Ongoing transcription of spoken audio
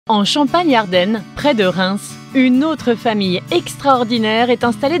En Champagne-Ardenne, près de Reims, une autre famille extraordinaire est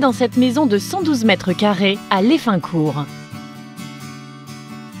installée dans cette maison de 112 mètres carrés à Lesfincourt.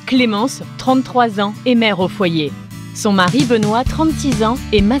 Clémence, 33 ans, est mère au foyer. Son mari Benoît, 36 ans,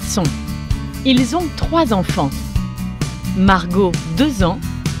 est maçon. Ils ont 3 enfants. Margot, 2 ans.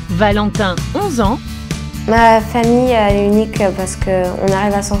 Valentin, 11 ans. Ma famille elle est unique parce qu'on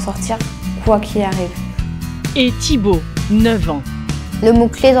arrive à s'en sortir, quoi qu'il arrive. Et Thibaut, 9 ans. Le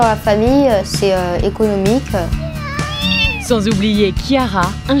mot-clé dans la famille, c'est économique. Sans oublier Chiara,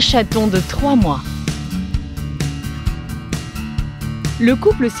 un chaton de 3 mois. Le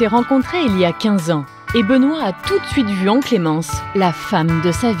couple s'est rencontré il y a 15 ans et Benoît a tout de suite vu en Clémence la femme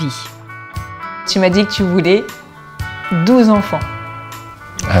de sa vie. Tu m'as dit que tu voulais 12 enfants.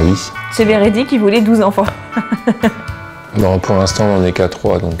 Ah oui. C'est véridique, il voulait 12 enfants. Bon, pour l'instant, on n'en est qu'à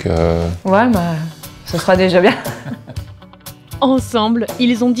 3, donc... Ouais, bah, ça sera déjà bien. Ensemble,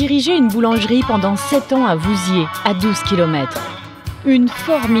 ils ont dirigé une boulangerie pendant 7 ans à Vouziers, à 12 km. Une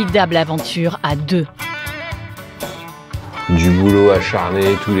formidable aventure à 2. Du boulot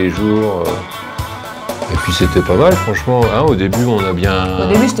acharné tous les jours. Et puis c'était pas mal, franchement. Hein, au début, on a bien...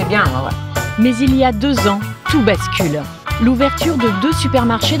 Au début, c'était bien, ouais. Mais il y a 2 ans, tout bascule. L'ouverture de 2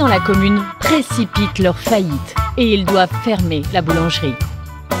 supermarchés dans la commune précipite leur faillite et ils doivent fermer la boulangerie.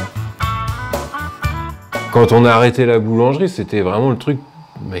 Quand on a arrêté la boulangerie, c'était vraiment le truc...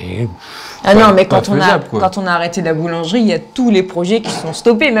 Mais... Ah non, mais quand on a arrêté la boulangerie, il y a tous les projets qui sont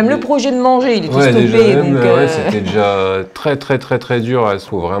stoppés. Même le projet de manger, il était stoppé. Déjà, ouais, c'était déjà très dur. Il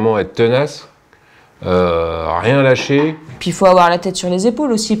faut vraiment être tenace, rien lâcher. Puis il faut avoir la tête sur les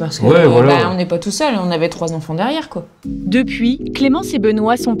épaules aussi, parce que on n'est pas tout seul, on avait 3 enfants derrière, quoi. Depuis, Clémence et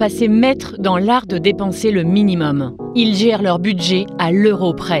Benoît sont passés maîtres dans l'art de dépenser le minimum. Ils gèrent leur budget à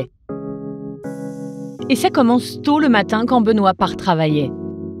l'euro près. Et ça commence tôt le matin quand Benoît part travailler.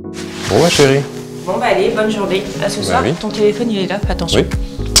 Bon, chérie. Bon, bah allez, bonne journée. À ce soir. Oui. Ton téléphone, il est là, attention.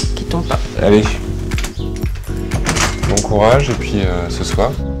 Oui. Qu'il tombe pas. Allez. Bon courage, et puis ce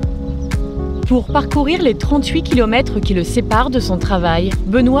soir. Pour parcourir les 38 km qui le séparent de son travail,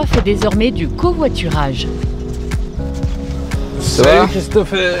 Benoît fait désormais du covoiturage. Salut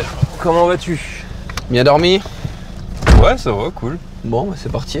Christopher, comment vas-tu? Bien dormi? Ouais, ça va, cool. Bon, bah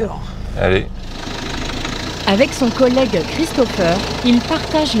c'est parti alors. Allez. Avec son collègue Christopher, il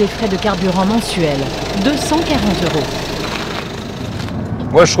partage les frais de carburant mensuels, 240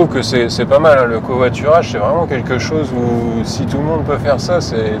 €. Moi, je trouve que c'est pas mal, hein. Le covoiturage, c'est vraiment quelque chose où si tout le monde peut faire ça,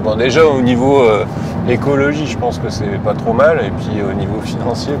 c'est... Bon, déjà, au niveau écologie, je pense que c'est pas trop mal. Et puis, au niveau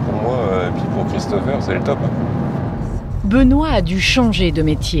financier, pour moi, et puis pour Christopher, c'est le top. Benoît a dû changer de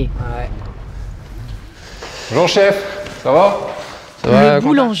métier. Ouais. Bonjour, chef. Ça va? Ça va, Le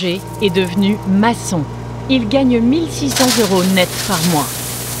boulanger est devenu maçon. Il gagne 1 600 € net par mois.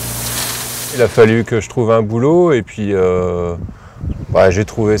 Il a fallu que je trouve un boulot et puis j'ai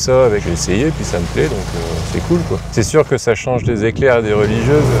trouvé ça, j'ai essayé puis ça me plaît donc c'est cool quoi. C'est sûr que ça change des éclairs et des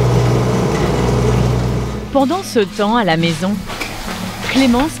religieuses. Pendant ce temps à la maison,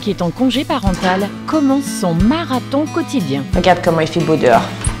 Clémence, qui est en congé parental, commence son marathon quotidien. Regarde comment il fait beau dehors.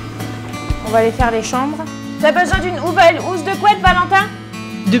 On va aller faire les chambres. T'as besoin d'une nouvelle housse de couette, Valentin?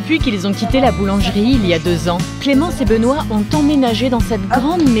 Depuis qu'ils ont quitté la boulangerie il y a 2 ans, Clémence et Benoît ont emménagé dans cette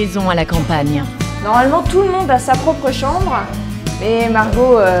grande maison à la campagne. Normalement, tout le monde a sa propre chambre, mais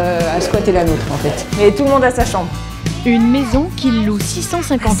Margot a squatté la nôtre en fait. Mais tout le monde a sa chambre. Une maison qu'ils louent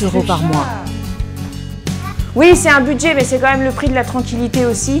 650 € par mois. Oui, c'est un budget, mais c'est quand même le prix de la tranquillité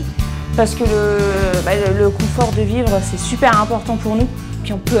aussi, parce que le confort de vivre, c'est super important pour nous.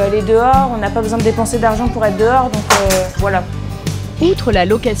 Puis on peut aller dehors, on n'a pas besoin de dépenser d'argent pour être dehors, donc voilà. Outre la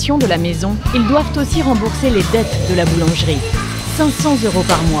location de la maison, ils doivent aussi rembourser les dettes de la boulangerie. 500 €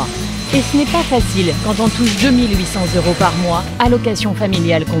 par mois. Et ce n'est pas facile quand on touche 2 800 € par mois, allocation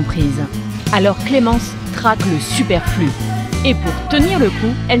familiale comprise. Alors Clémence traque le superflu. Et pour tenir le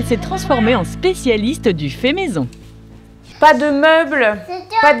coup, elle s'est transformée en spécialiste du fait maison. Pas de meubles,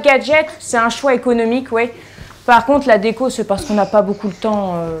 pas de gadgets, c'est un choix économique, ouais. Par contre, la déco, c'est parce qu'on n'a pas beaucoup de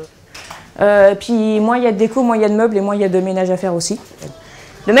temps. Puis moins il y a de déco, moins il y a de meubles et moins il y a de ménage à faire aussi.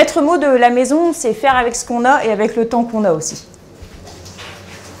 Le maître mot de la maison, c'est faire avec ce qu'on a et avec le temps qu'on a aussi.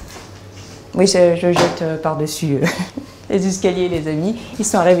 Oui, je jette par-dessus les escaliers, les amis. Ils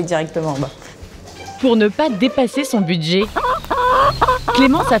sont arrivés directement en bas. Pour ne pas dépasser son budget,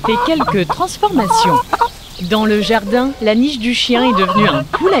 Clémence a fait quelques transformations. Dans le jardin, la niche du chien est devenue un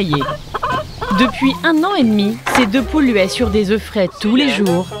poulailler. Depuis 1 an et demi, ces 2 poules lui assurent des œufs frais tous les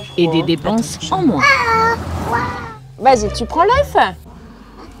jours et des dépenses en moins. Vas-y, tu prends l'œuf.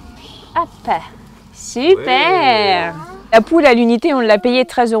 Hop. Super. La poule à l'unité, on l'a payée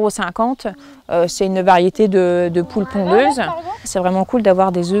 13,50 €. C'est une variété de poules pondeuses. C'est vraiment cool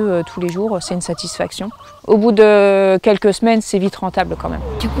d'avoir des œufs tous les jours, c'est une satisfaction. Au bout de quelques semaines, c'est vite rentable quand même.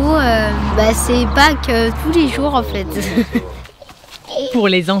 Du coup, c'est pas que tous les jours en fait. Pour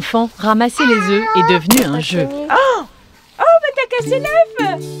les enfants, ramasser les œufs est devenu un jeu. Oh, mais t'as cassé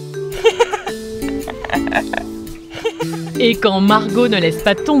l'œuf! Et quand Margot ne laisse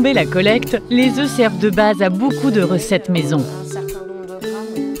pas tomber la collecte, les œufs servent de base à beaucoup de recettes maison.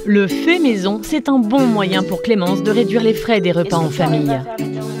 Le fait maison, c'est un bon moyen pour Clémence de réduire les frais des repas en famille.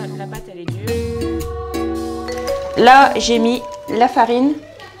 Là, j'ai mis la farine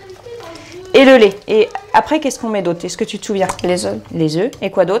et le lait. Et après, qu'est-ce qu'on met d'autre? Est-ce que tu te souviens? Les œufs. Les œufs. Et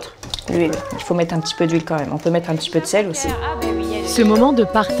quoi d'autre? L'huile. Il faut mettre un petit peu d'huile quand même. On peut mettre un petit peu de sel aussi. Ce moment de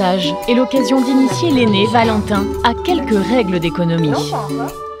partage est l'occasion d'initier l'aîné, Valentin, à quelques règles d'économie.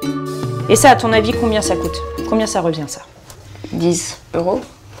 Et ça, à ton avis, combien ça coûte? Combien ça revient, ça? 10 €.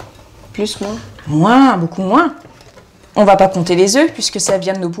 Plus, moins. Moins, beaucoup moins. On va pas compter les œufs puisque ça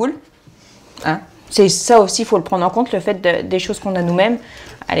vient de nos poules. Hein? C'est ça aussi, il faut le prendre en compte, le fait des choses qu'on a nous-mêmes.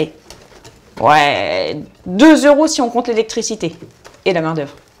 Allez, ouais, 2 € si on compte l'électricité et la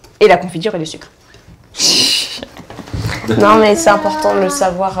main-d'œuvre. Et la confiture et le sucre. Non, mais c'est important de le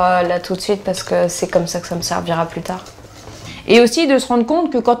savoir là tout de suite parce que c'est comme ça que ça me servira plus tard. Et aussi de se rendre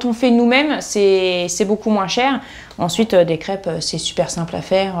compte que quand on fait nous-mêmes, c'est beaucoup moins cher. Ensuite, des crêpes, c'est super simple à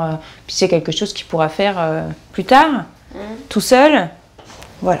faire. Puis c'est quelque chose qu'il pourra faire plus tard, tout seul.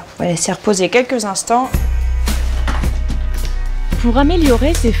 Voilà, on va laisser reposer quelques instants. Pour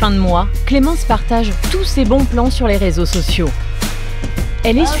améliorer ses fins de mois, Clémence partage tous ses bons plans sur les réseaux sociaux.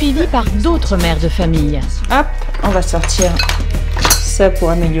 Elle est suivie par d'autres mères de famille. Hop, on va sortir ça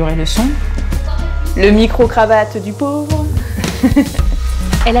pour améliorer le son. Le micro-cravate du pauvre.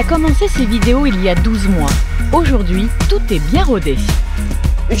 Elle a commencé ses vidéos il y a 12 mois. Aujourd'hui, tout est bien rodé.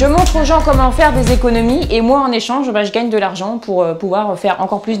 Je montre aux gens comment faire des économies et moi, en échange, je gagne de l'argent pour pouvoir faire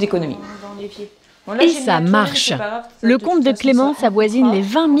encore plus d'économies. Et ça marche. Le compte de Clémence avoisine les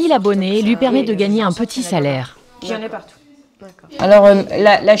 20 000 abonnés et lui permet de gagner un petit salaire. J'en ai partout. Alors,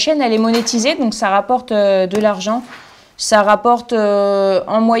 la chaîne, elle est monétisée, donc ça rapporte de l'argent. Ça rapporte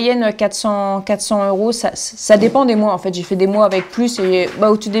en moyenne 400 €. Ça dépend des mois, en fait. J'ai fait des mois avec plus et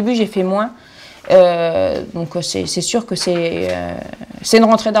au tout début, j'ai fait moins. Donc, c'est sûr que c'est une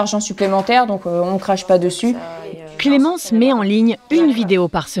rentrée d'argent supplémentaire, donc on ne crache pas dessus. Clémence met en ligne une vidéo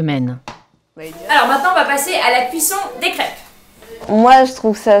par semaine. Alors maintenant, on va passer à la cuisson des crêpes. Moi, je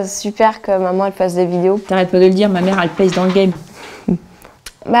trouve ça super que maman elle fasse des vidéos. T'arrêtes pas de le dire, ma mère, elle pèse dans le game.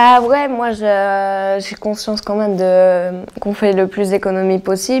 Bah ouais, moi j'ai conscience quand même qu'on fait le plus d'économies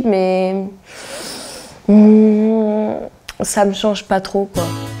possible, mais ça me change pas trop, quoi.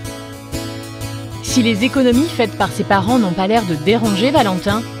 Si les économies faites par ses parents n'ont pas l'air de déranger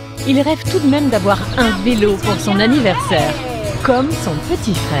Valentin, il rêve tout de même d'avoir un vélo pour son anniversaire, comme son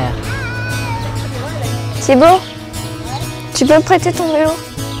petit frère. C'est beau? Tu peux me prêter ton vélo?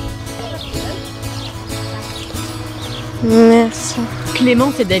 Merci.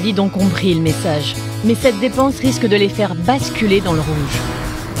 Clémence et David ont compris le message, mais cette dépense risque de les faire basculer dans le rouge.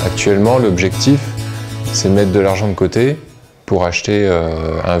 Actuellement, l'objectif, c'est de mettre de l'argent de côté pour acheter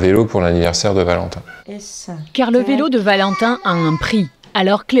un vélo pour l'anniversaire de Valentin. Car le vélo de Valentin a un prix,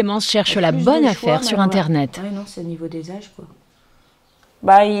 alors Clémence cherche la bonne affaire sur Internet. Ouais, non, c'est au niveau des âges, quoi.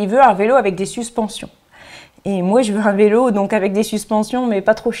 Bah, il veut un vélo avec des suspensions. Et moi, je veux un vélo donc avec des suspensions, mais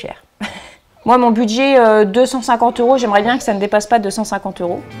pas trop cher. Moi, mon budget, 250 €, j'aimerais bien que ça ne dépasse pas 250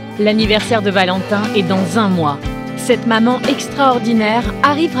 €. L'anniversaire de Valentin est dans un mois. Cette maman extraordinaire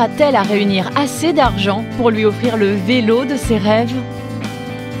arrivera-t-elle à réunir assez d'argent pour lui offrir le vélo de ses rêves?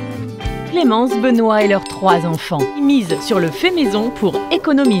 Clémence, Benoît et leurs 3 enfants misent sur le fait maison pour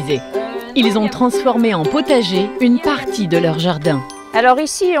économiser. Ils ont transformé en potager une partie de leur jardin. Alors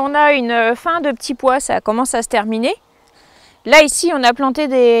ici, on a une fin de petits pois, ça commence à se terminer. Là, ici, on a planté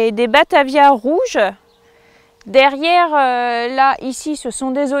des batavias rouges. Derrière, là, ici, ce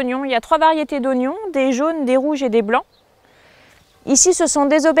sont des oignons. Il y a 3 variétés d'oignons, des jaunes, des rouges et des blancs. Ici, ce sont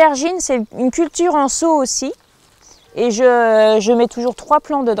des aubergines, c'est une culture en seau aussi. Et je mets toujours 3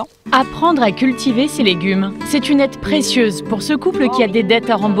 plants dedans. Apprendre à cultiver ses légumes, c'est une aide précieuse pour ce couple qui a des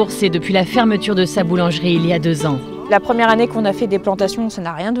dettes à rembourser depuis la fermeture de sa boulangerie il y a 2 ans. La première année qu'on a fait des plantations, ça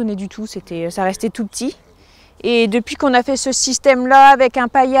n'a rien donné du tout, ça restait tout petit. Et depuis qu'on a fait ce système-là, avec un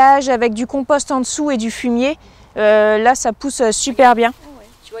paillage, avec du compost en dessous et du fumier, là ça pousse super bien.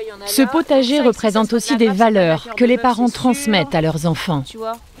 Ce potager représente aussi des valeurs que les parents transmettent à leurs enfants. Tu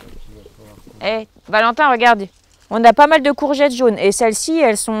vois. Valentin, regarde, on a pas mal de courgettes jaunes et celles-ci,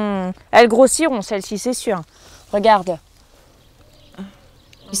 elles grossiront, celles-ci c'est sûr. Regarde,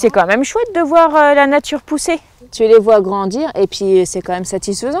 C'est quand même chouette de voir la nature pousser. Tu les vois grandir et puis c'est quand même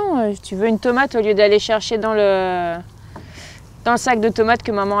satisfaisant. Tu veux une tomate, au lieu d'aller chercher dans le sac de tomates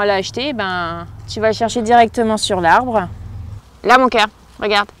que maman elle a acheté, ben, tu vas chercher directement sur l'arbre. Là mon cœur,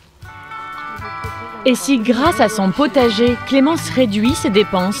 regarde. Et si grâce à son potager, Clémence réduit ses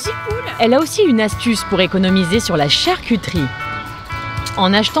dépenses, elle a aussi une astuce pour économiser sur la charcuterie.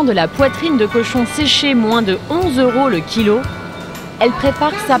 En achetant de la poitrine de cochon séchée moins de 11 € le kilo, elle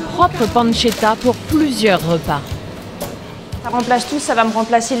prépare sa propre pancetta pour plusieurs repas. Ça remplace tout, ça va me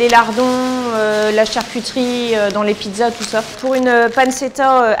remplacer les lardons, la charcuterie dans les pizzas, tout ça. Pour une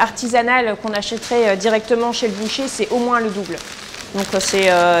pancetta artisanale qu'on achèterait directement chez le boucher, c'est au moins le double. Donc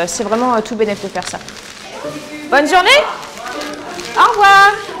c'est vraiment tout bénéf de faire ça. Bonne journée! Au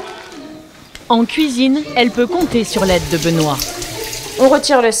revoir! En cuisine, elle peut compter sur l'aide de Benoît. On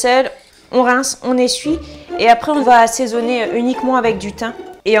retire le sel, on rince, on essuie et après on va assaisonner uniquement avec du thym.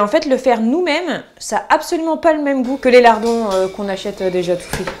 Et en fait, le faire nous-mêmes, ça n'a absolument pas le même goût que les lardons qu'on achète déjà tout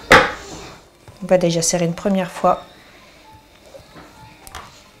fait. On va déjà serrer une première fois.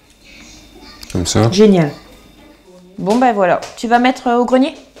 Comme ça. Génial. Bon ben voilà, tu vas mettre au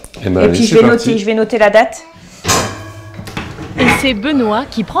grenier. Et puis je vais noter la date. Et c'est Benoît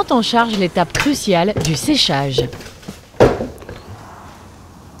qui prend en charge l'étape cruciale du séchage.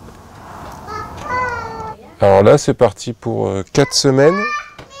 Alors là, c'est parti pour 4 semaines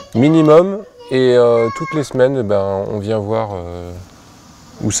minimum. Et toutes les semaines, ben, on vient voir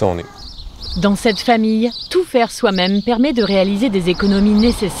où ça en est. Dans cette famille, tout faire soi-même permet de réaliser des économies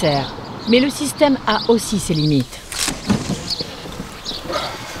nécessaires. Mais le système a aussi ses limites.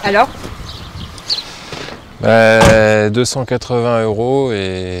 Alors? 280 €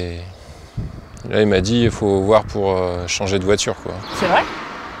 et là il m'a dit il faut voir pour changer de voiture quoi. C'est vrai?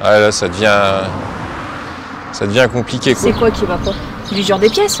 Ah là ça devient compliqué quoi. C'est quoi qui va pas? Du genre des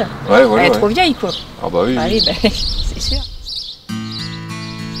pièces? Ouais, voilà, elle est trop vieille quoi. Ah bah oui. Ah oui, bah, c'est sûr.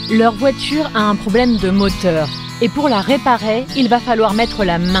 Leur voiture a un problème de moteur. Et pour la réparer, il va falloir mettre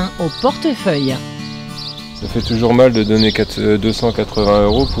la main au portefeuille. Ça fait toujours mal de donner 280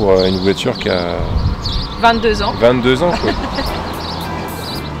 € pour une voiture qui a 22 ans. 22 ans quoi.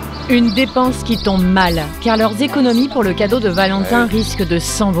 Une dépense qui tombe mal, car leurs économies pour le cadeau de Valentin risquent de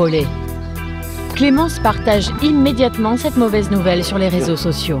s'envoler. Clémence partage immédiatement cette mauvaise nouvelle sur les réseaux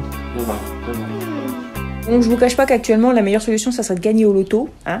sociaux. Donc je vous cache pas qu'actuellement la meilleure solution ça serait de gagner au loto.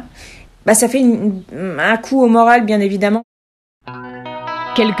 Hein, bah, ça fait un coup au moral bien évidemment.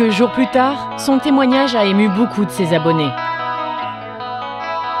 Quelques jours plus tard, son témoignage a ému beaucoup de ses abonnés.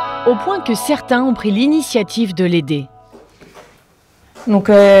 Au point que certains ont pris l'initiative de l'aider.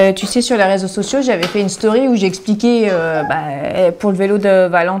 Donc tu sais, sur les réseaux sociaux, j'avais fait une story où j'expliquais pour le vélo de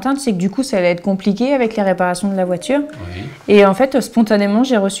Valentin, tu sais que du coup ça allait être compliqué avec les réparations de la voiture. Oui. Et en fait, spontanément,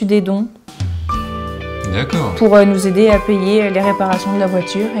 j'ai reçu des dons. D'accord. Pour nous aider à payer les réparations de la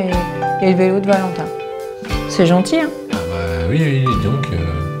voiture et le vélo de Valentin. C'est gentil, hein? Ah bah oui, donc...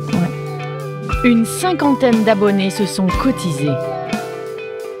 Ouais. Une cinquantaine d'abonnés se sont cotisés.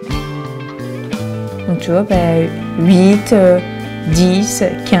 Donc tu vois, 8, 10,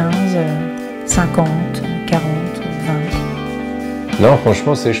 15, 50, 40, 20. Non,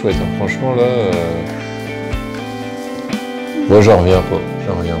 franchement, c'est chouette. Hein. Franchement, là... Moi, j'en reviens pas.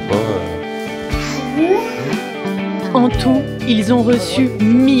 En tout, ils ont reçu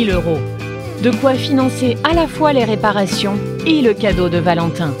 1 000 €. De quoi financer à la fois les réparations et le cadeau de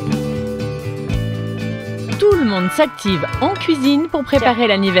Valentin. Tout le monde s'active en cuisine pour préparer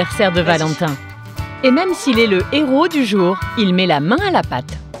l'anniversaire de Valentin. Et même s'il est le héros du jour, il met la main à la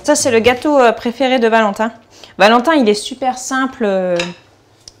pâte. Ça, c'est le gâteau préféré de Valentin. Valentin, il est super simple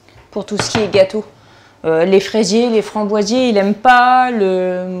pour tout ce qui est gâteau. Les fraisiers, les framboisiers, il aime pas.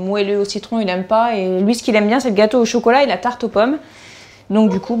 Le moelleux au citron, il aime pas. Et lui, ce qu'il aime bien, c'est le gâteau au chocolat et la tarte aux pommes.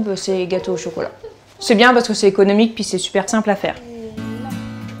 Donc du coup, c'est gâteau au chocolat. C'est bien parce que c'est économique puis c'est super simple à faire.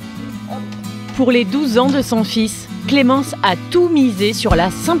 Pour les 12 ans de son fils, Clémence a tout misé sur la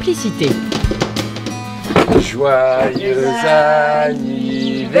simplicité. Joyeux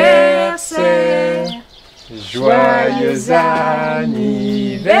anniversaire, joyeux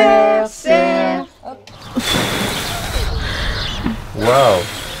anniversaire. Waouh.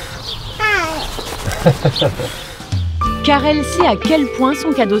 Car elle sait à quel point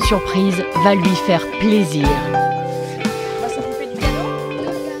son cadeau surprise va lui faire plaisir.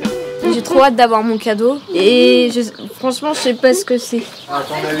 J'ai trop hâte d'avoir mon cadeau et franchement je sais pas ce que c'est.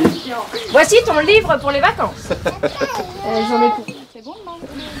 Voici ton livre pour les vacances. J'en ai plus.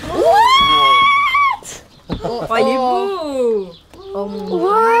 Oh, il est beau.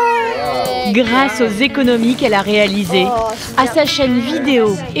 Grâce aux économies qu'elle a réalisées, à sa chaîne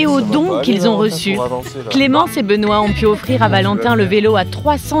vidéo et aux dons qu'ils ont reçus, Clémence et Benoît ont pu offrir à Valentin le vélo à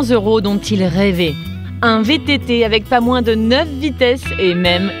 300 € dont il rêvait. Un VTT avec pas moins de 9 vitesses et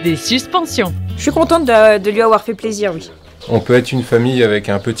même des suspensions. Je suis contente de lui avoir fait plaisir, oui. On peut être une famille avec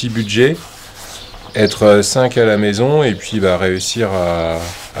un petit budget, être 5 à la maison et puis réussir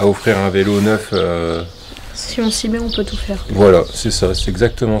à offrir un vélo neuf. Si on s'y met, on peut tout faire. Voilà, c'est ça, c'est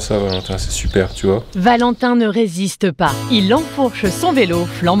exactement ça Valentin, c'est super, tu vois. Valentin ne résiste pas. Il enfourche son vélo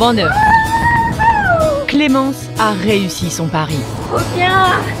flambant neuf. Clémence a réussi son pari. Trop bien!